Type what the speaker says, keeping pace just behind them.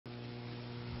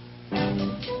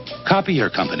Copier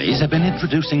companies have been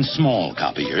introducing small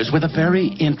copiers with a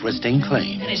very interesting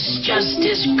claim. It's just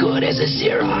as good as a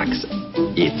Xerox.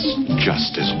 It's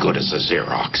just as good as a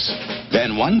Xerox.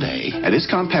 Then one day... This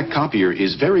compact copier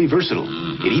is very versatile.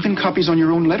 It even copies on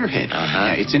your own letterhead.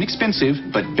 It's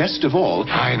inexpensive, but best of all...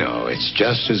 I know, it's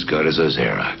just as good as a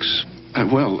Xerox.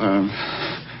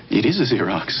 It is a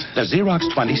Xerox. The Xerox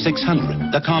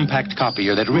 2600, the compact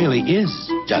copier that really is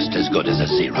just as good as a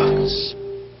Xerox.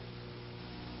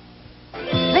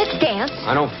 Let's dance.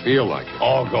 I don't feel like it.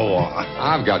 Oh, go on.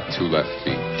 I've got 2 left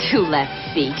feet. 2 left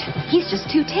feet. He's just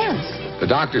too tense. The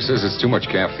doctor says it's too much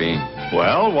caffeine.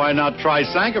 Well, why not try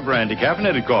Sanka brand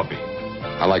decaffeinated coffee?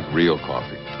 I like real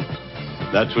coffee.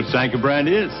 That's what Sanka brand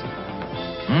is.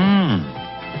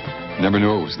 Never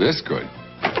knew it was this good.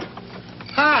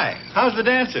 Hi, how's the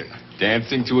dancer?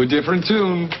 Dancing to a different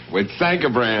tune with Sanka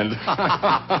brand.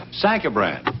 Sanka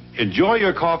brand. Enjoy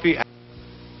your coffee.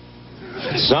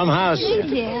 Some house,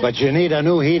 but you need a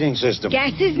new heating system.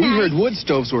 Gas is nice. We heard wood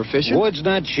stoves were efficient. Wood's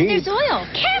not cheap. There's oil.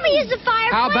 Can we use the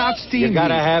fireplace? How about steam? You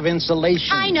gotta have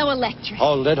insulation. I know electric.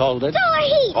 Hold it. Solar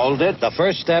heat. Hold it. The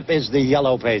first step is the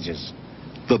yellow pages.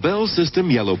 The Bell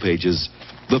System Yellow Pages.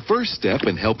 The first step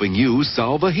in helping you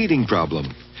solve a heating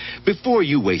problem. Before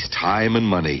you waste time and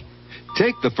money,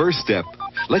 take the first step.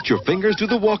 Let your fingers do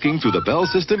the walking through the Bell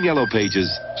System Yellow Pages.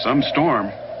 Some storm.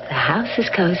 The house is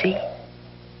cozy.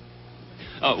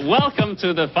 Welcome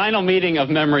to the final meeting of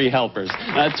Memory Helpers.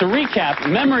 To recap,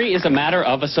 memory is a matter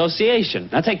of association.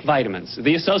 Now take vitamins.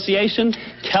 The association,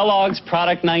 Kellogg's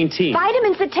Product 19.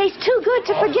 Vitamins that taste too good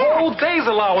to forget. Whole day's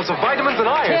allowance of vitamins and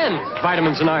iron. 10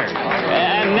 vitamins and iron.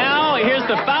 And now, here's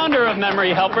the founder of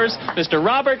Memory Helpers, Mr.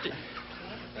 Robert...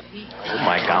 Oh,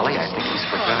 my golly, I think he's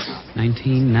forgotten.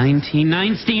 19.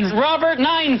 Robert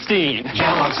Neinstein.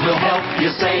 Kellogg's will help you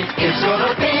say it's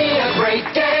gonna be a great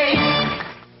day.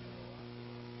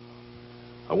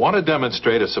 I want to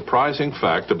demonstrate a surprising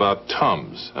fact about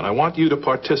Tums, and I want you to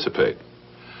participate.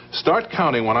 Start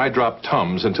counting when I drop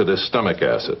Tums into this stomach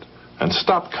acid, and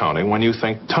stop counting when you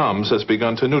think Tums has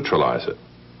begun to neutralize it.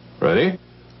 Ready?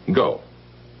 Go.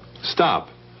 Stop.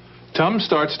 Tums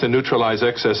starts to neutralize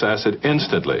excess acid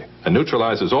instantly, and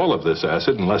neutralizes all of this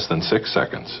acid in less than 6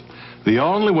 seconds. The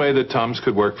only way that Tums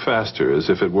could work faster is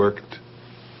if it worked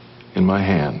in my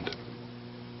hand.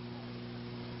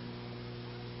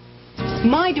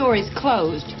 My door is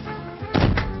closed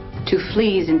to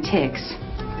fleas and ticks,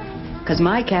 because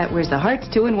my cat wears the Hearts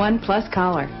 2-in-1 Plus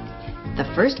collar.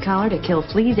 The first collar to kill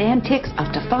fleas and ticks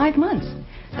up to 5 months.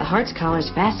 The Hearts collar's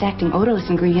fast-acting odorless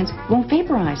ingredients won't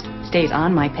vaporize, stays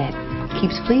on my pet,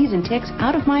 keeps fleas and ticks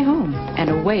out of my home and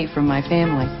away from my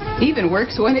family. Even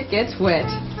works when it gets wet.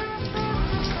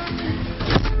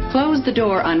 Close the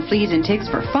door on fleas and ticks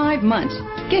for 5 months.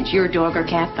 Get your dog or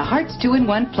cat the Hearts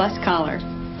 2-in-1 Plus collar.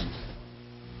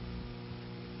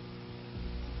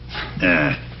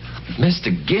 Missed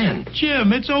again.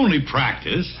 Jim, it's only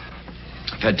practice.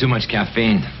 I've had too much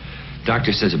caffeine.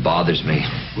 Doctor says it bothers me.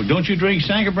 Well, don't you drink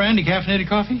Sanka brand decaffeinated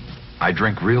coffee? I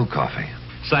drink real coffee.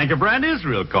 Sanka brand is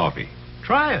real coffee.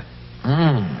 Try it.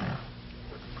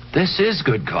 This is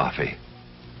good coffee.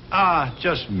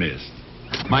 Just missed.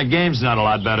 My game's not a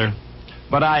lot better,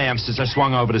 but I am since I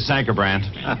swung over to Sanka brand.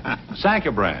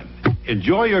 Sanka brand.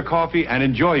 Enjoy your coffee and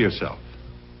enjoy yourself.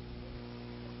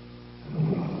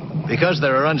 Because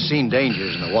there are unseen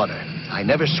dangers in the water, I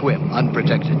never swim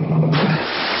unprotected.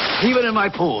 Even in my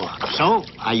pool. So,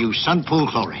 I use Sun Pool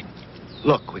chlorine.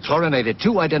 Look, we chlorinated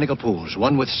 2 identical pools,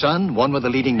 one with Sun, one with a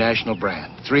leading national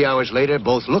brand. 3 hours later,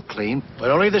 both look clean,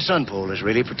 but only the Sun Pool is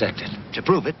really protected. To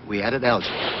prove it, we added algae.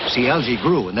 See, algae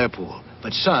grew in their pool,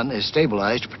 but Sun is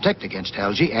stabilized to protect against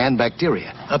algae and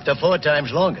bacteria. Up to 4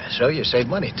 times longer, so you save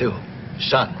money, too.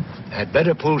 Sun. At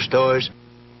better pool stores.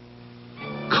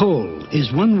 Coal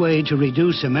is one way to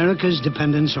reduce America's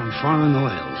dependence on foreign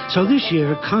oil. So this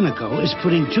year, Conoco is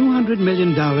putting $200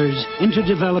 million into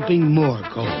developing more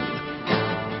coal.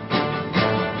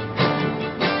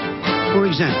 For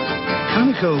example,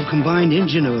 Conoco combined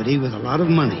ingenuity with a lot of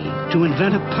money to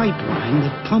invent a pipeline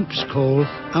that pumps coal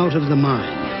out of the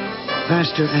mine,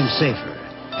 faster and safer.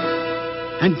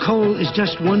 And coal is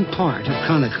just one part of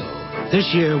Conoco.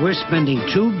 This year, we're spending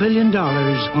 $2 billion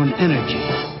on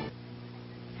energy.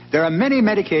 There are many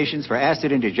medications for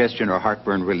acid indigestion or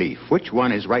heartburn relief. Which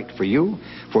one is right for you?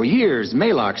 For years,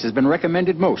 Maalox has been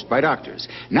recommended most by doctors.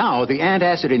 Now, the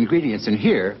antacid ingredients in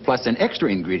here, plus an extra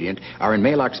ingredient, are in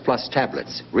Maalox Plus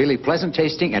tablets. Really pleasant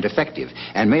tasting and effective.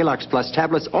 And Maalox Plus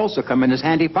tablets also come in this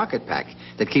handy pocket pack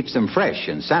that keeps them fresh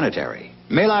and sanitary.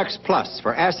 Maalox Plus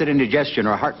for acid indigestion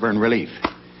or heartburn relief.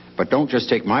 But don't just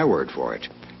take my word for it.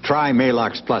 Try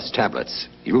Malox Plus tablets.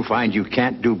 You'll find you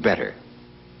can't do better.